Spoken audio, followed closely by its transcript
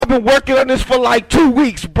been working on this for like 2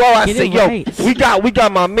 weeks, bro. I Get say, it yo, right. we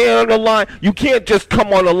got my man on the line. You can't just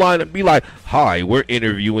come on the line and be like, hi, we're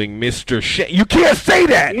interviewing Mr. Shane. You can't say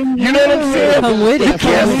that. You know what I'm saying? Come with You it.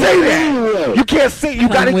 can't say that. You can't say. You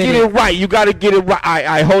got to with get it. it right. You got to get it right.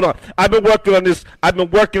 I hold on. I've been working on this. I've been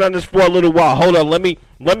working on this for a little while. Hold on. Let me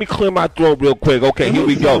clear my throat real quick. Okay, here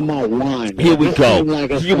we go. Here we go.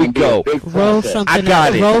 Here we go. Roll something I got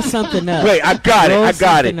up. it. Roll something up. Wait, I got it. Roll I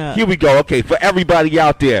got it. something up. Here we go. Okay, for everybody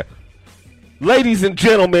out there, ladies and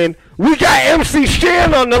gentlemen, we got MC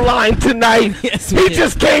Shan on the line tonight. Yes, he we do.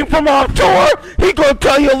 just came from our tour. He gonna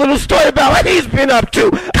tell you a little story about what he's been up to.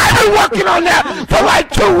 I've been working on that for like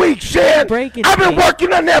 2 weeks, Shan. Break it I've been down.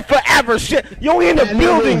 working on that forever, shit. You're in the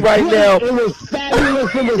building right now. It was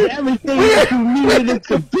fabulous. It was everything that you needed it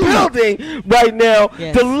to be. Building right now.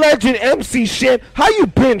 Yes. The legend MC Shan. How you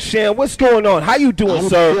been, Shan? What's going on? How you doing, I'm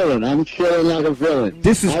sir? chilling. I'm chilling like a villain.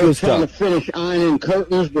 This is I good was trying stuff. to finish ironing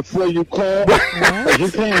curtains before you called. 'Cause you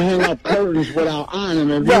can't hang up curtains without ironing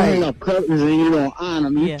them. If you Right. hang up curtains and you don't iron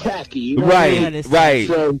them, you Yeah. tacky. You know what I Right, mean? That is right.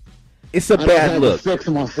 So It's a I just bad had look. to fix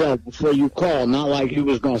myself before you called. Not like you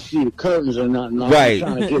was gonna see the curtains or nothing. I was Right.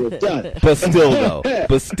 trying to get it done. But still, though.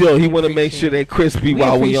 But still, he want to make sure they're crispy We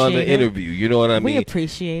while we on the appreciate it. interview. You know what I We mean?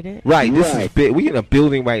 appreciate it. Right. This is Right. big. We in a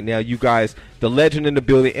building right now, you guys. The legend in the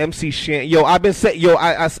building, MC Shan. Yo, I've been saying, yo,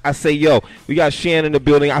 I say, yo, we got Shan in the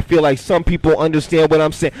building. I feel like some people understand what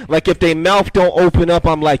I'm saying. Like if their mouth don't open up,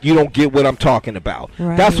 I'm like, you don't get what I'm talking about.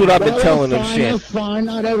 Right. That's what I've been Well, telling that's them, fine, Shan. That's fine.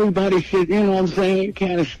 Not everybody should, you know what I'm saying? You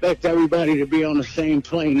can't expect everybody to be on the same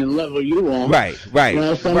plane and level you on. Right, right, You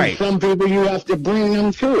know, some people you have to bring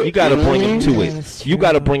them to it. You gotta know what bring I him mean? to Yeah, it. that's You true.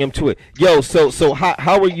 gotta bring him to it. Yo, so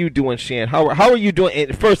how are you doing, Shan? How are you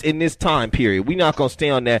doing? First, in this time period, we're not gonna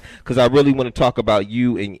stay on that because I really want to talk about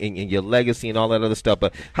you and your legacy and all that other stuff.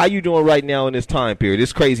 But how you doing right now in this time period?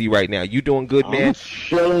 It's crazy right now. You doing good, I'm man?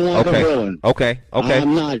 chilling like a Okay, villain. okay, okay.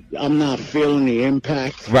 I'm not feeling the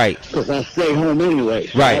impact. Right. Because I stay home anyway.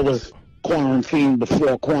 Right. I was quarantined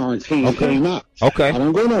before quarantine Okay. came up. Okay. I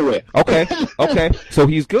don't go nowhere. Okay, okay. So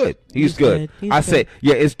he's good. He's good. He's I good. say,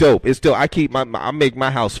 yeah, it's dope. It's dope. I make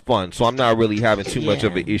my house fun, so I'm not really having too much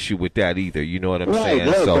of Yeah. an issue with that either. You know what I'm Right, saying?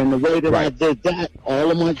 look, So, and the way that I right. did that,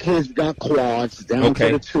 all of my kids got quads down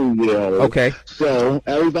Okay. to the 2-year-old. Okay. So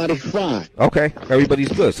everybody's fine. Okay, everybody's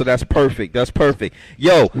good. So that's perfect. That's perfect.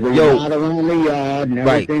 Yo, We're yo, not around the yard and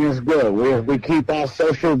Right. everything is good. We keep our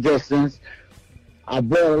social distance. I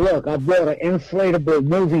bought an inflatable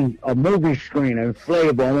movie screen, inflatable.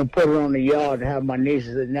 I'm gonna put it on the yard and have my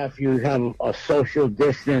nieces and nephews have a social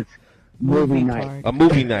distance movie night. party. a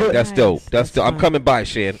movie night. That's Nice. dope. That's dope. I'm fun. coming by,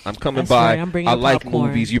 Shan. I'm coming That's by. right. I'm bringing I like popcorn.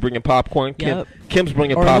 movies. You bringing popcorn? Yep. Kim's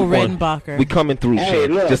bringing Orville popcorn. Redenbacher. We coming through, Hey,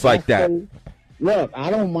 Shan. look, Just like that. Look, I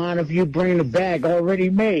don't mind if you bring the bag already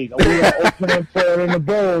made. We'll open it, put it in the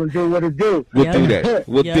bowl, and do what it do. We'll Yep. do that.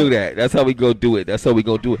 We'll Yep. do that. That's how we go do it. That's how we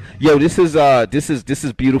go do it. Yo, this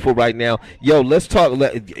is beautiful right now. Yo, let's talk.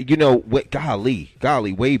 You know,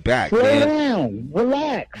 golly, way back, Slow man. down,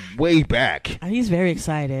 relax. Way back. He's very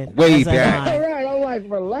excited. Way as am back. I. All right, all right,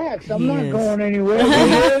 relax. I'm He not is. going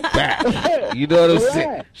anywhere. Back. You know what I'm saying?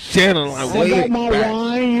 Relax. Shannon, like, I way got my back.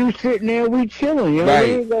 wine. You sitting there, we chilling. You know, Right.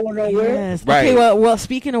 we ain't going nowhere. Yes. Right. Okay. Well.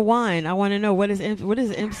 Speaking of wine, I want to know what does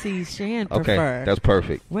MC Shan Okay, prefer? that's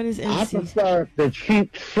perfect. What is I MC? prefer the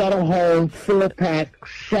cheap Sutter Home filler pack,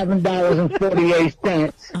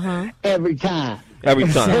 $7.48 Uh-huh. every time. Every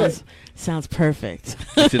time. Sounds perfect.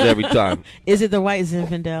 It's it every time. Is it the white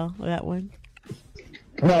Zinfandel? That one?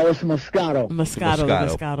 No, it's Moscato. Moscato.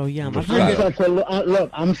 Moscato. Moscato. Yum. I've Moscato. heard Look,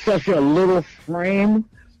 I'm such a little frame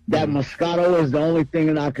that Moscato is the only thing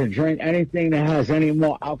that I can drink. Anything that has any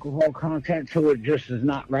more alcohol content to it just is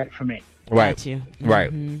not right for me. Right. Got you.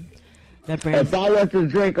 Right. Mhm. That brand If I were to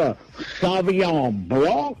drink a Sauvignon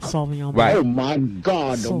Blanc, Sauvignon Right. oh my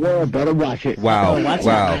God, the So- world better watch it. Wow. Oh, watch it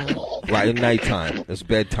Wow. now. Right. At nighttime. It's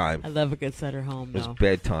bedtime. I love a good Sutter Home It's though.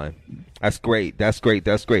 bedtime. That's great. That's great.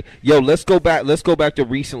 That's great. Yo, let's go back. Let's go back to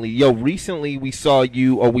recently. Yo, recently we saw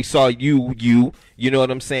you, or we saw you. You know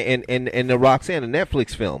what I'm saying? In the Roxanne, the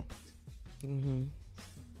Netflix film.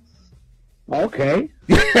 Okay,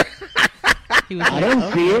 He was I like, didn't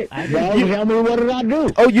oh, see it. I Y'all didn't. tell me what did I do?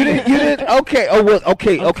 Oh, you didn't. You didn't. Okay. Oh, well.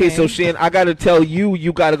 Okay. Okay. So Shan, I gotta tell you,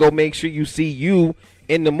 you gotta go make sure you see you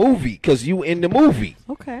in the movie, cause you in the movie.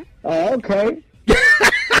 Okay. Oh, okay.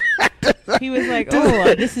 He was like,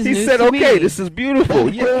 oh, this is He news said, to okay, me. this is beautiful.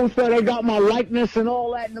 Yeah. Cool, so they got my likeness and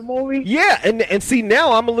all that in the movie. Yeah, and see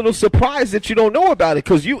now I'm a little surprised that you don't know about it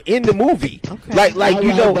because you in the movie. Okay. Like All you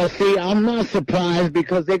right, know. but see, I'm not surprised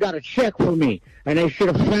because they got a check for me. and they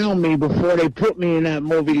should have found me before they put me in that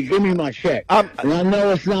movie to give me my check. And I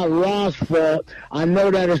know it's not Ra's fault. I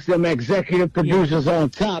know that it's them executive producers on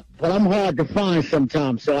top, but I'm hard to find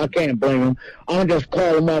sometimes, so I can't blame them. I'm just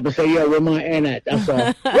call them up and say, yo, where my end at? That's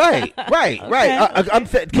all. Right. I'm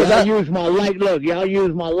because y'all use my y'all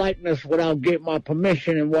use my likeness without getting my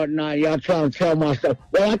permission and whatnot. Y'all trying to tell my stuff.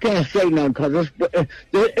 Well, I can't say nothing because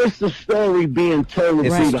it's the story being told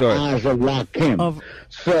through the eyes of Rakim.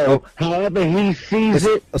 So, however he sees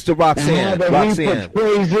it's the Roxanne. However he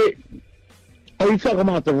portrays it. Are you talking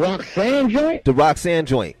about the Roxanne joint? The Roxanne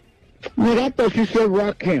joint. Nigga, I thought you said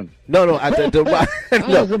Rakim. No, I said the Rock.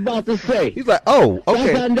 I was about to say. He's like, oh,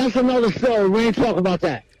 okay. That's another story. We ain't talking about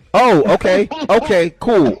that. Oh, okay. Okay,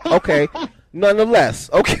 cool. Okay. Nonetheless,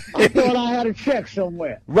 okay. I thought I had a check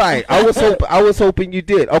somewhere. Right. I was hoping you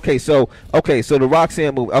did. Okay, so the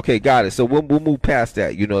Roxanne movie. Okay, got it. So we'll move past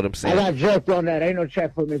that. You know what I'm saying? I got joked on that. Ain't no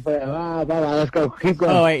check for me, but let's go. Keep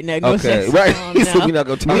going. Oh wait, no, go okay, right. So we're not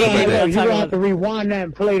gonna talk about that. You gonna have to rewind that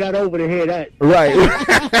and play that over to hear that. Right.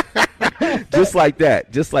 Just like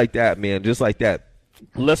that, man. Just like that.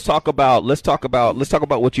 Let's talk about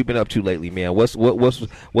what you've been up to lately, man. What's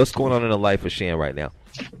going on in the life of Shan right now?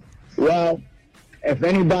 Well, if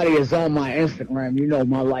anybody is on my Instagram, you know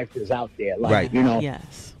my life is out there. Like, right. You know.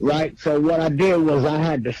 Yes. Right. So what I did was I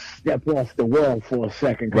had to step off the world for a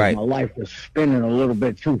second because my life was spinning a little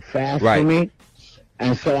bit too fast for me.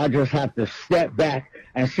 And so I just have to step back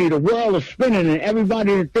and see the world is spinning, and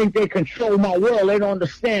everybody that think they control my world, they don't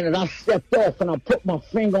understand it. I stepped off and I put my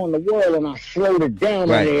finger on the world and I slowed it down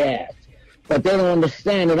on their ass. But they don't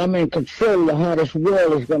understand that I'm in control of how this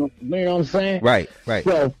world is going to, you know what I'm saying? Right.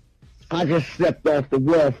 So I just stepped off the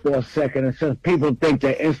world for a second, and since people think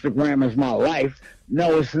that Instagram is my life,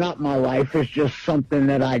 no, it's not my life. It's just something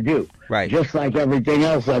that I do. Right. Just like everything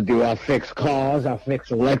else I do. I fix cars. I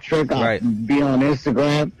fix electric. I be on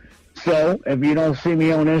Instagram. So if you don't see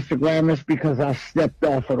me on Instagram, it's because I stepped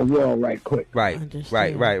off of the world right quick. Right.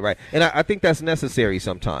 And I think that's necessary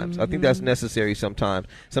sometimes. I think that's necessary sometimes.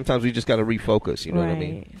 Sometimes we just got to refocus. You know what I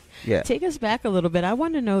mean? Yeah. Take us back a little bit. I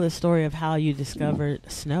want to know the story of how you discovered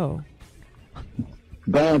Snow.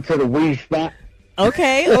 Going to the weed spot.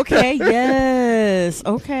 Okay, yes,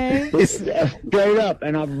 okay. Straight up,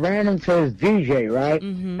 and I ran him to his DJ, right?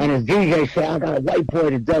 And his DJ said, I got a white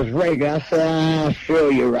boy that does reggae. I said,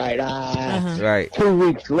 sure, you're right. Right. 2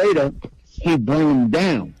 weeks later, he bring him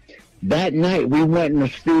down. That night, we went in the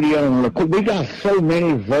studio and look. We got so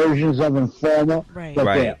many versions of Informer, but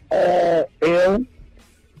they're all ill.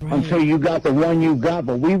 Until you got the one you got,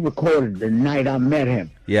 but we recorded the night I met him.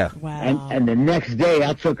 Yeah. Wow. And the next day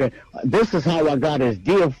I took it. This is how I got his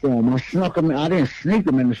deal for him. I snuck him. I didn't sneak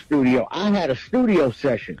him in the studio. I had a studio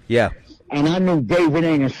session. Yeah. And I knew David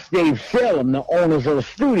Ng and Steve Salem, the owners of the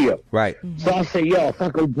studio. Right. So I said, yo, if I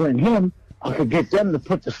could bring him, I could get them to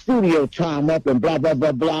put the studio time up and blah, blah,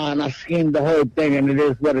 blah, blah. And I schemed the whole thing, and it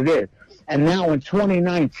is what it is. And now in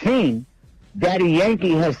 2019, Daddy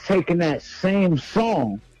Yankee has taken that same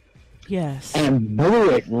song. Yes. And blew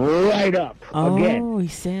it right up again. Oh, he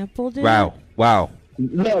sampled it? Wow.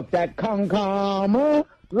 Look, that Concama.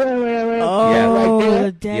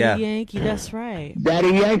 Oh, Daddy Yankee, that's right. Daddy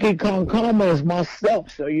Yankee Concama is my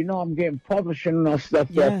stuff, so you know I'm getting publishing and stuff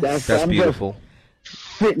like that. So that's I'm beautiful. Just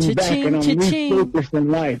sitting back and I'm refocused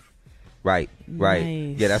in life. Right.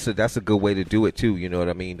 Nice. Yeah, that's a good way to do it too. You know what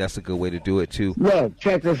I mean? That's a good way to do it too. Look,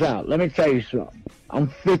 check this out. Let me tell you something. I'm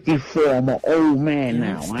 54. I'm an old man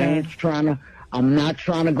now. I'm not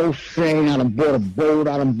trying to go sing. I done bought a boat.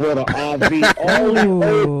 I done bought an RV.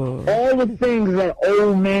 all the things that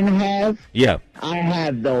old men have. Yeah. I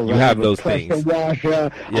have those. You have those things. Pressure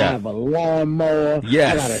washer. Yeah. I have a lawnmower.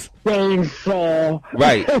 Yes. I got a chainsaw.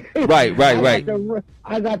 Right.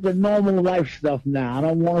 I got the normal life stuff now. I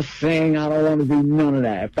don't want to sing. I don't want to do none of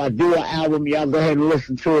that. If I do an album, y'all go ahead and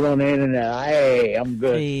listen to it on the internet. Hey, I'm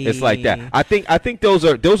good. It's like that. I think those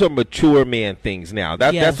are mature man things now.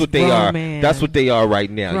 That's what they are. Man. That's what they are right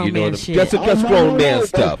now. Grown you know man what I mean? That's grown man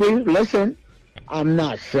stuff. Listen, I'm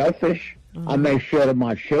not selfish. I make sure that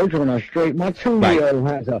my children are straight. My 2-year-old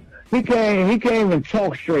has he can't even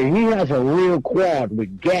talk straight. He has a real quad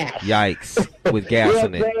with gas. Yikes. With gas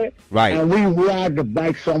in it. Right. And we ride the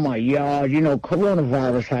bikes on my yard. You know,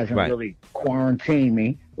 coronavirus hasn't really quarantined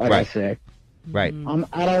me, like I said. Right.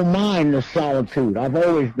 I don't mind the solitude. I've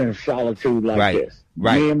always been solitude like Right. this.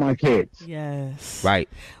 Right. Me and my kids. Yes. Right.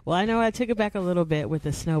 Well, I know I took it back a little bit with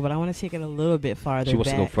the snow, but I want to take it a little bit farther She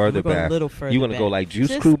wants back. to go further I'm gonna back. a little further You want to go back. like Juice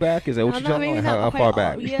Just- Crew back? Is that what No, you're no, talking maybe about? not How quite far all-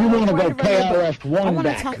 back? Yeah, You want to go right, right, KRS-One I want to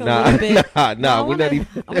back. talk a Nah, little bit. nah, we're not even.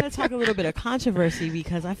 I want to talk a little bit of controversy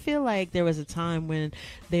because I feel like there was a time when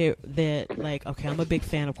they're like, okay, I'm a big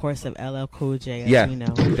fan, of course, of LL Cool J, as Yeah, you know,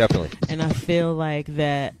 definitely. and I feel like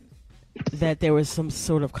that there was some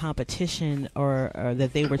sort of competition or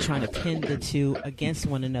that they were trying to pin the two against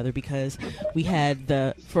one another because we had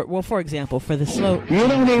for example, for the slow. You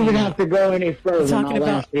don't even have to go any further. Talking and I'll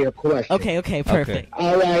about- answer your question. Okay, perfect.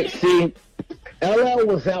 All right. See, LL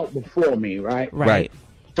was out before me, right? Right.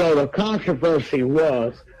 So the controversy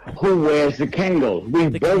was who wears the Kangol. We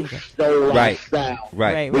The both Kangol. stole our Right. style.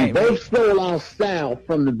 Right. We both stole our style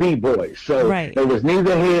from the B-boys. So Right. it was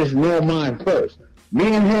neither his nor mine first.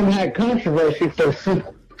 Me and him had controversy for a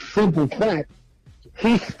simple fact.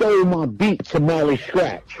 He stole my beat to Molly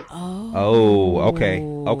Scratch. Oh, okay.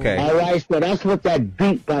 Okay. All right, so that's what that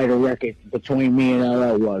Beat Biter record between me and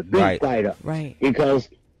LL was. Beat Right. Biter. Right. Because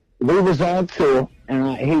we was on tour,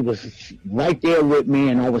 and he was right there with me,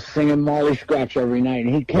 and I was singing Molly Scratch every night,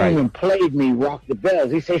 and he came Right. and played me Rock the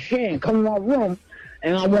Bells. He said, Shan, come in my room,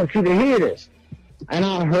 and I want you to hear this. And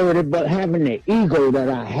I heard it, but having the ego that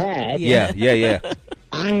I had, Yeah.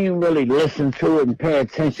 I didn't really listen to it and pay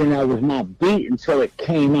attention. That was my beat until it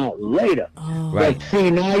came out later. Oh. Right. But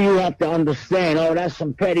see, now you have to understand, that's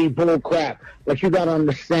some petty bull crap. But you got to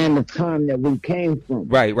understand the time that we came from.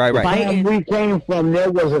 Right. The Biting. time we came from,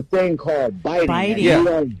 there was a thing called biting. Biting. And Yeah. you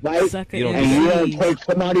don't bite, Sucker You don't- and you don't MCs. take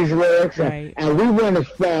somebody's lyrics. Right. And we went as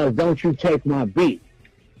far as, don't you take my beat.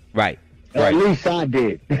 Right. At Right. least I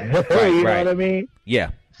did. You know right. what I mean? Yeah.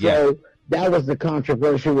 So that was the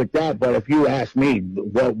controversy with that. But if you ask me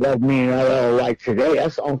what me and LL like today,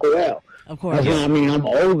 that's Uncle L. Of course. That's what I mean. I'm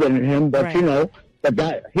older than him, but Right. but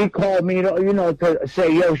that he called me to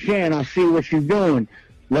say, yo, Shan, I see what you're doing.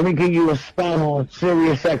 Let me give you a spot on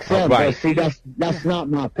Sirius XM. Right. But see, that's not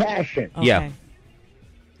my passion. Okay. Yeah.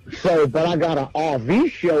 So, but I got an RV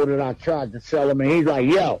show that I tried to sell him, and he's like,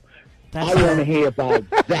 yo, That's I want to hear about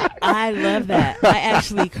that. I love that. I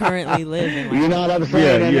actually currently live in You know what I'm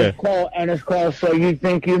saying? Yeah, and it's called So You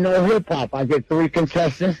Think You Know Hip Hop. I get 3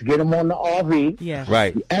 contestants, get them on the RV. yeah.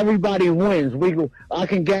 Right. Everybody wins. I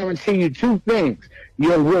can guarantee you 2 things.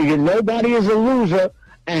 Nobody is a loser,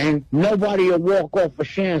 and nobody will walk off of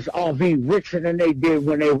Shan's RV richer than they did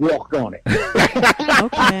when they walked on it.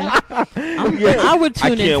 Okay. I would I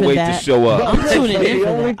tune in can't for wait that. to show up. I'm tuning in The for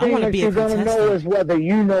only that. I thing want to that be a you're going to know contestant. is whether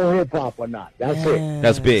you know hip hop or not. That's it.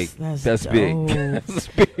 That's big. Yes, That's big. dope. That's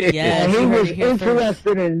big. Yes, And he you heard was it here first.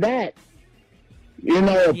 interested in that.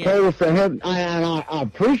 Opposed to him, I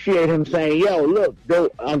appreciate him saying, "Yo, look,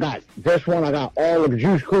 I got this one. I got all of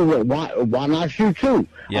Juice Crew. Why not you too?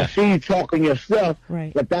 Yeah. I see you talking your stuff,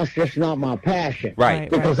 Right. but that's just not my passion.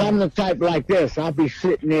 Right. Because I'm the type like this. I'll be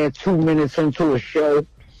sitting there 2 minutes into a show,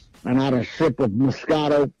 and I done sip a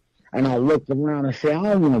Moscato, and I look around and say,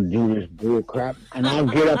 I don't want to do this bull crap, and I'll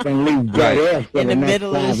get up and leave dead Right. air for In the the next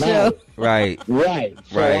middle of the 5 show. hours. Right. Right.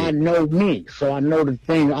 So Right. I know me. So I know the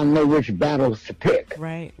thing. I know which battles to pick.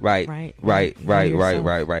 Right. Right. Right. Right. Right.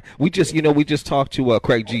 Yourself. Right. We just talked to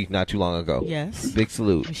Craig G not too long ago. Yes. Big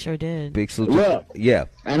salute. We sure did. Big salute. Look. Yeah.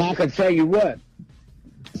 And I can tell you what.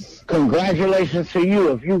 Congratulations to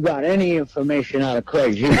you if you got any information out of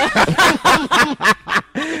Craig G.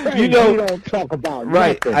 Craig G don't talk about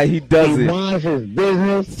Right. nothing. He doesn't. He minds his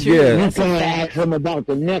business. Yeah. You That's a can't fact. ask him about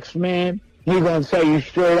the next man. He gonna tell you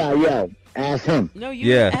straight out, yo, ask him. No,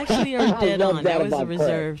 you Yeah. actually are I dead love on. that That was a about Craig.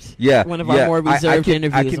 reserved. Yeah, One of yeah. our more reserved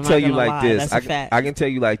interviews. I can I'm tell not you gonna like lie. this. That's a fact. I can tell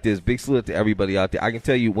you like this. Big salute to everybody out there. I can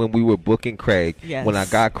tell you when we were booking Craig, Yes. when I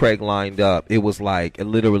got Craig lined up, it was like,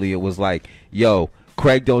 yo,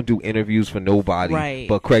 Craig don't do interviews for nobody, Right.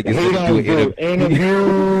 but Craig is He going to do don't an do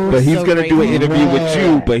interviews. But he's So going to do an grateful. interview with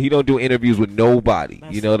you, Right. but he don't do interviews with nobody.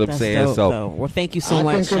 That's- You know what I'm that's saying? dope, So though. Well, thank you so I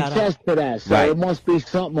much. can Shout out. contest to that. So Right. it must be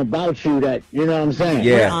something about you that, you know what I'm saying?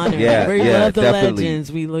 Yeah. We're honored. yeah, we yeah, love the definitely.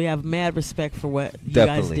 legends. We have mad respect for what you guys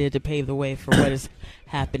Definitely. did to pave the way for what is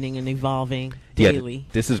happening and evolving yeah, daily.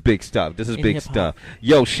 this is big stuff. This is in big hip-hop. stuff.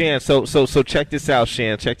 Yo, Shan, so check this out,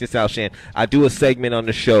 Shan. Check this out, Shan. I do a segment on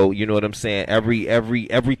the show, you know what I'm saying?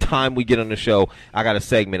 Every time we get on the show, I got a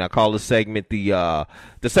segment. I call the segment the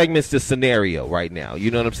segment's the scenario right now.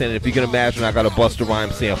 You know what I'm saying? If you can imagine, I got a Busta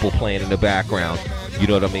Rhymes sample playing in the background. You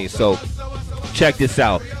know what I mean? So check this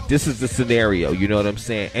out. This is the scenario. You know what I'm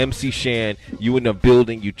saying? MC Shan, you in the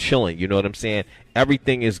building, you chilling. You know what I'm saying?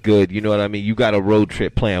 Everything is good. You know what I mean? You got a road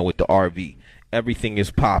trip planned with the RV. everything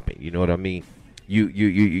is popping. You know what I mean?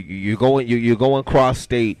 You're going cross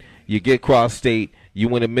state. You get cross state.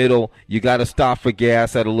 You in the middle. You got to stop for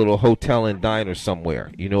gas at a little hotel and diner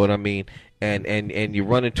somewhere. You know what I mean? And you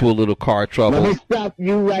run into a little car trouble. Let me stop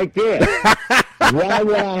you right there. Why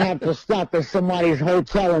would I have to stop at somebody's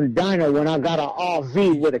hotel and diner when I got an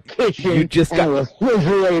RV with a kitchen and a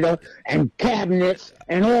refrigerator and cabinets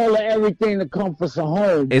and all of everything that comforts a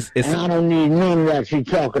home? And I don't need none of that you're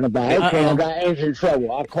talking about. Okay, I got engine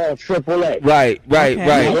trouble. I call AAA. Right.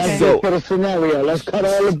 Now, let's get to the scenario. Let's cut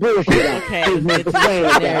all the bullshit out. Okay, he's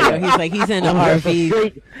like, he's in the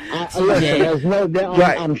RV. Listen,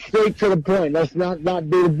 I'm straight to the point. Let's not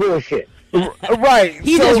do the bullshit. Right.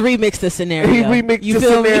 He just remixed the scenario. He remixed the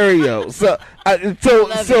scenario. So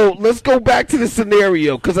let's go back to the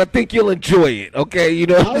scenario because I think you'll enjoy it. Okay, you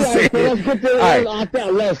know what I'm saying? Let's get to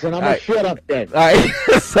listen. I'm gonna shut up then. All right.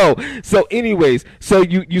 So anyways, so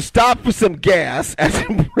you stop for some gas at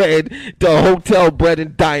some bread, the hotel bread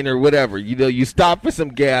and diner, whatever. You know, you stop for some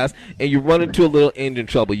gas and you run into a little engine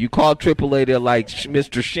trouble. You call AAA. They're like,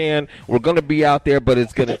 Mr. Shan, we're gonna be out there, but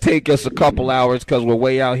it's gonna take us a couple hours because we're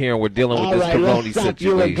way out here and we're dealing with this corona situation.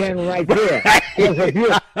 You again right there.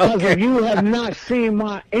 Because if you have not seen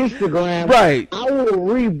my Instagram, right, I will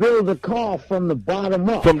rebuild the car from the bottom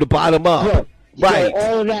up. From the bottom up. Look, right. So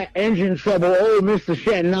all of that engine trouble, Mr.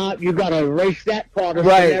 Shen, now you got to erase that part of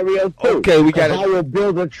the scenario too. Okay, we got to. I will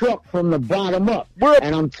build a truck from the bottom up.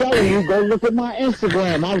 And I'm telling you, go look at my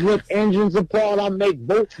Instagram. I rip engines apart. I make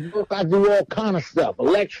boats work. I do all kind of stuff.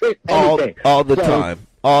 Electric, everything. All the time.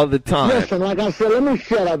 All the time. Listen, like I said, let me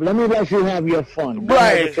shut up. Let me let you have your fun.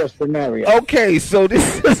 Right. With your scenario. Okay, so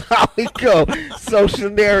this is how we go. So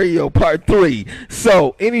scenario part 3.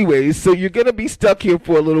 So anyways, so you're going to be stuck here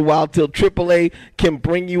for a little while till AAA can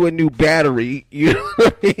bring you a new battery, you know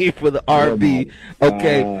what I mean, for the RV.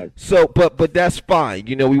 Okay, so but that's fine.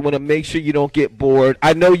 You know, we want to make sure you don't get bored.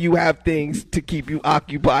 I know you have things to keep you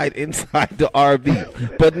occupied inside the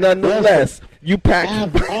RV, but nonetheless, you pack.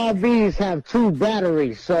 RVs have 2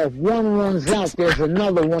 batteries, so if one runs out, there's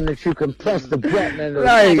another one that you can press the button and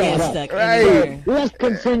right. Let's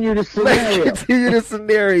continue the scenario.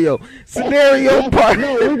 Scenario part.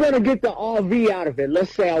 No, we're gonna get the RV out of it.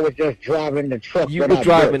 Let's say I was just driving the truck. You were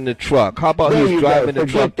driving the truck. How about he was driving the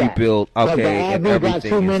truck you built? Okay, and everything got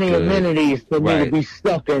too many amenities for me to be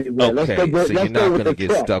stuck anywhere. Okay, so you're not gonna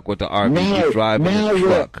get stuck with the RV. You're driving the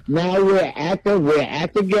truck. Now we're at the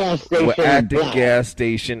gas station. We're at the gas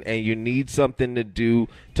station, and you need something to do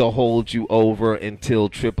to hold you over until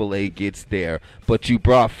AAA gets there. But you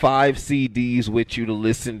brought 5 CDs with you to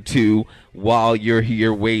listen to while you're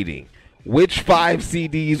here waiting. Which 5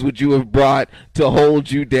 CDs would you have brought to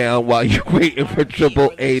hold you down while you're waiting for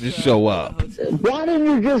AAA to show up? Why didn't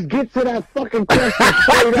you just get to that fucking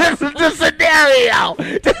question? This is the scenario.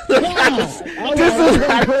 This is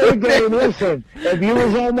how to play game. Listen, if you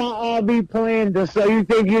was on my RB playing, just so you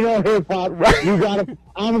think you know hip hop, you gotta.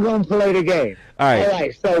 I'm gonna play the game. All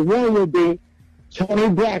right. So one would be Tony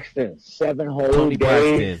Braxton, 7 whole Tony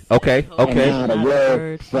days. Braxton. Okay. Okay,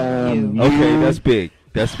 that's big.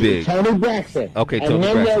 That's big. Tony Braxton. Okay, and Tony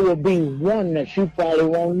then Braxton. there will be one that you probably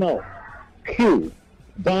won't know. Q.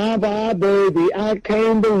 Bye bye baby, I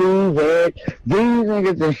can't believe it. These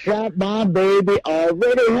niggas that shot my baby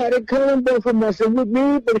already had it coming, but for messing with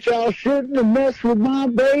me, but y'all shouldn't have messed with my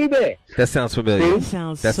baby. That sounds familiar. That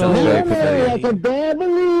sounds very familiar. Like a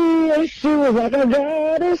Beverly, she was like a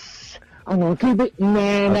goddess. I'm gonna keep it,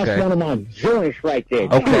 man. That's one of my joints right there.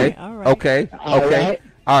 Okay. All right. Okay.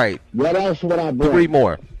 All right. What else would I bring? 3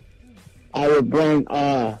 more. I would bring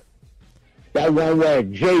that one where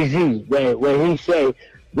Jay-Z, where he say,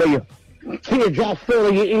 where your teardrop fill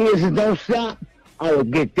in your ears and don't stop. I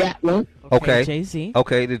would get that one. Okay. Jay-Z.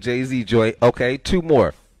 Okay, the Jay-Z joint. Okay, 2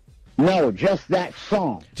 more. No, just that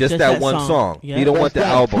song. Just that one song. Yeah. You don't want the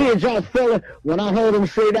album. Teardrop fill. When I heard him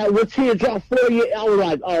say that with teardrop fill, I was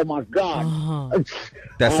like, oh my God.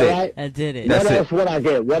 That's all it. Right? I did it. That's what else would I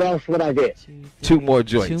get? What else would I get? 2 more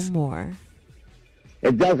joints. 2 more.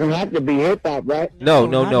 It doesn't have to be hip hop, right? No.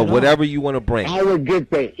 Not at all. Whatever you want to bring. I would get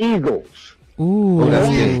the Eagles. Ooh,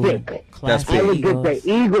 that's big. That's I would big. get the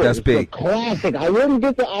Eagles. That's big. The classic. I would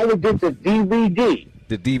get the DVD.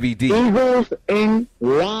 The DVD. Eagles in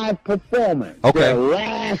live performance. Okay. Their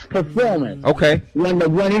last performance. Okay.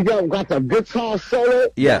 When he got the guitar solo.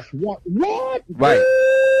 Yeah. What? Right.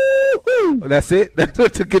 Woo-hoo! That's it. That's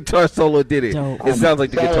what the guitar solo did it. Dope. It sounds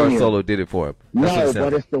like the guitar you. solo did it for him. No, That's what it sounds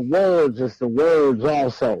but it's the words. It's the words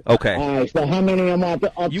also. Okay. All right. So how many am I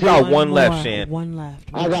up You to? got one left, more, Shan. One left.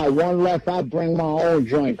 I got one left. I bring my own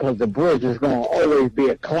joint because the bridge is going to always be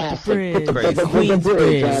a classic. Bridge. Crazy. The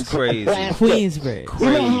Queensbridge. man. Crazy. A classic. Queensbridge. You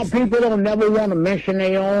know how Crazy. people don't never want to mention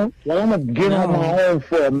their own? Well, I'm going to get on my own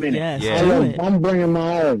for a minute. Yes, Yeah. do it. I'm bringing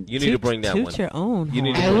my own. You need to bring that toot one. your own. You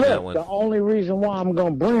need to horn. And bring that look, one. the only reason why I'm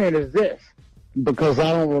going to bring it is this. Because I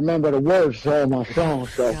don't remember the words to all my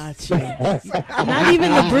songs. So. Gotcha. Not even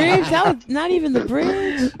the bridge. That was not even the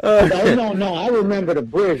bridge. No, I remember the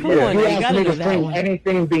bridge. Come But on, if you you ask gotta me know to that sing one.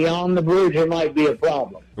 anything beyond the bridge, it might be a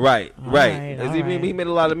problem. Right. All Right. right, As all he, right. he made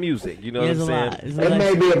a lot of music. You know There's what a I'm lot. saying? There's It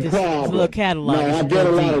may be a It's a problem. little catalog. No, I It's did a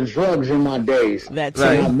real lot deep. of drugs in my days. That's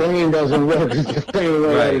Right. it. My brain doesn't work the same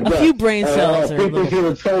way Right. it A does. few brain cells are a People little- should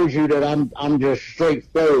have told you that I'm just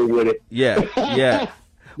straightforward with it. Yeah. Yeah.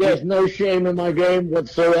 There's no shame in my game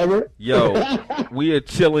whatsoever. Yo, we are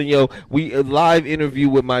chilling, yo. We a live interview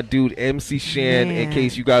with my dude MC Shan. In Man.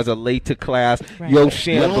 case you guys are late to class, Right. yo,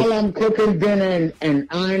 Shan. While I'm cooking dinner and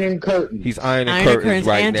ironing curtains. He's ironing Iron curtains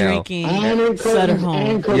right and now. drinking Ironing Sutter curtains home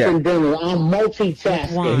and cooking Yeah. dinner. I'm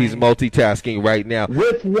multitasking. wine. He's multitasking right now.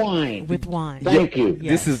 With wine. with wine. Thank you.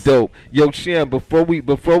 Yes. This is dope. Yo, Shan, before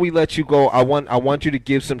we let you go, I want you to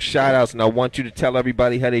give some shout outs, and I want you to tell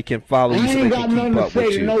everybody how they can follow you I so they ain't got can nothing keep to up say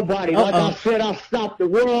with to you. nobody. Like I said, I stopped the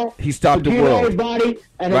world. He stopped the Forget world. everybody.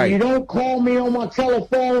 And Right. if you don't call me on my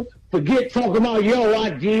telephone, forget talking about, yo,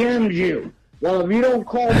 I DM'd you. Well, if you don't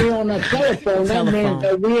call me on the telephone, that means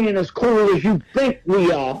that we ain't as cool as you think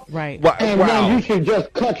we are. Right. And then you should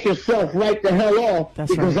just cut yourself right the hell off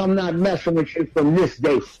That's because right. I'm not messing with you from this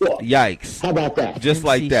day forth. Yikes. How about that? Just MC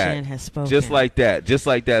like that. Shan has spoken. Just like that. Just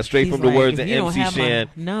like that. Straight He's from the like, words if of you don't MC have Shan.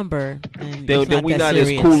 my number, then Then we that not as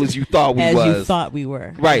serious cool as you thought we as was. you thought we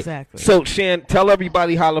were. Right. Exactly. So, Shan, tell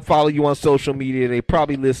everybody how to follow you on social media. They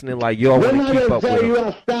probably listening like, yo, I When want I to keep didn't up with tell you them.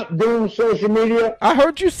 I stopped doing social media, I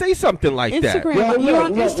heard you say something like that. Instagram. Yo, You're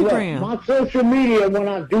on look, Instagram. my social media, when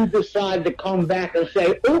I do decide to come back and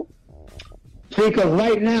say, ooh, see, because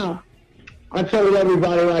right now, I tell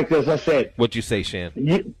everybody like this, I said, What you say, Shan?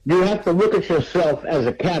 you have to look at yourself as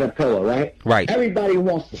a caterpillar, right? Right. Everybody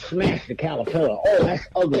wants to smash the caterpillar. Oh, that's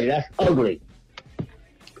ugly, that's ugly.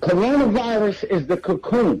 Coronavirus is the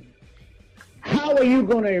cocoon. How are you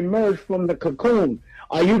going to emerge from the cocoon?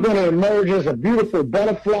 Are you going to emerge as a beautiful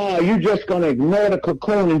butterfly? Or are you just going to ignore the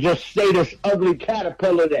cocoon and just stay this ugly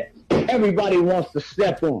caterpillar that everybody wants to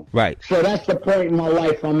step on? Right. So that's the point in my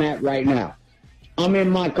life I'm at right now. I'm in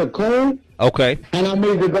my cocoon, Okay. and I'm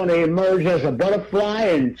either going to emerge as a butterfly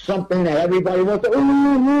and something that everybody wants to,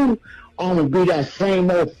 ooh, I'm going to be that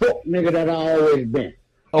same old fuck nigga that I always been.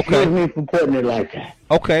 Okay. Excuse me for putting it like that.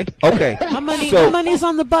 Okay. Okay. My So- money's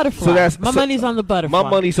on the butterfly. So that's my so- money's on the butterfly. My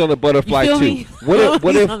money's on the butterfly You feel too. me? What My if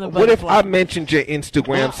money's on the what if I butterfly. mentioned your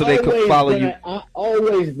Instagram so they I've could always follow been you? I've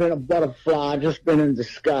always been a butterfly. I've just been in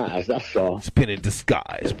disguise. That's all. It's been in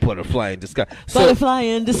disguise, butterfly in disguise. So, Butterfly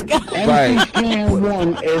in disguise. Right. MC Scan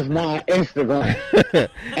 1 is my Instagram.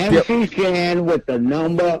 MC Scan with the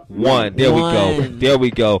number One. There we go. One. There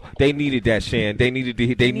we go. They needed that, Shan. They needed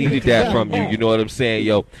that from you. You know what I'm saying,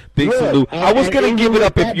 yo? Big Look, salute. I was and gonna even give it with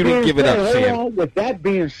up if that you didn't being give it up, said, hold Shan. on, with that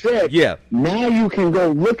being said, Yeah. now you can go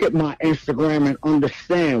look at my Instagram and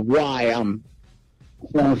understand why I'm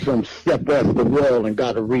on some step off the world and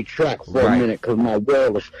got to retract for Right. a minute because my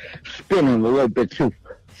world is spinning a little bit too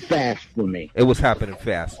fast for me. It was happening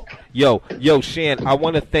fast. Yo, Shan, I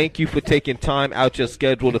want to thank you for taking time out your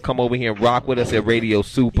schedule to come over here and rock with us at Radio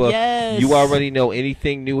Super. Yes. You already know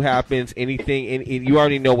anything new happens, anything, and you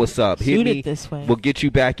already know what's up. Hit Shoot me. it this way. We'll get you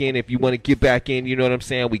back in if you want to get back in. You know what I'm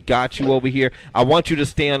saying? We got you over here. I want you to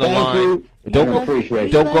stay on the Thank line. you. Don't I go, appreciate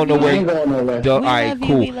it. don't go love you. I nowhere. ain't going nowhere. All We right, love you,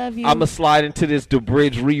 cool. we love you. I'm going to slide into this The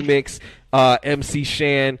Bridge remix. MC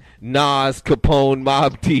Shan, Nas, Capone,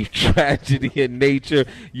 Mobb Deep, Tragedy in Nature.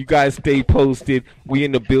 You guys stay posted. We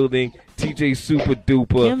in the building. TJ Super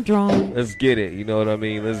Duper. Kim Drone. Let's get it. You know what I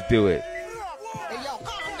mean? Let's do it. Hey, yo,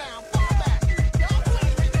 calm down, fall back. Y'all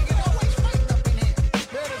Queensbridge niggas always fighting up in here.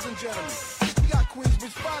 Ladies and gentlemen, we got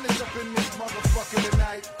Queensbridge finest up in this motherfucker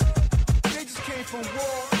tonight. They just came from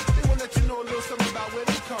war. They wanna let you know a little something about where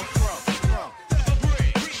they come from.